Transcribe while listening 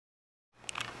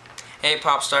Hey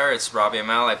Popstar, it's Robbie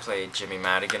Amell. I play Jimmy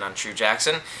Madigan on True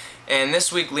Jackson. And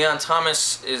this week Leon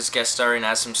Thomas is guest starring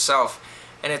as himself.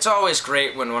 And it's always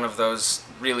great when one of those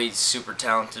really super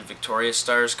talented Victorious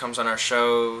stars comes on our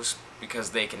shows because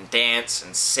they can dance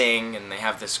and sing and they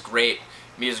have this great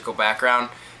musical background.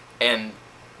 And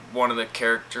one of the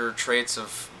character traits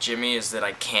of Jimmy is that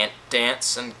I can't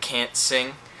dance and can't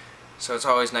sing. So it's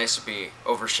always nice to be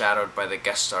overshadowed by the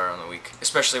guest star on the week,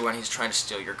 especially when he's trying to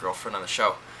steal your girlfriend on the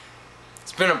show.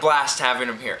 It's been a blast having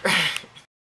him here.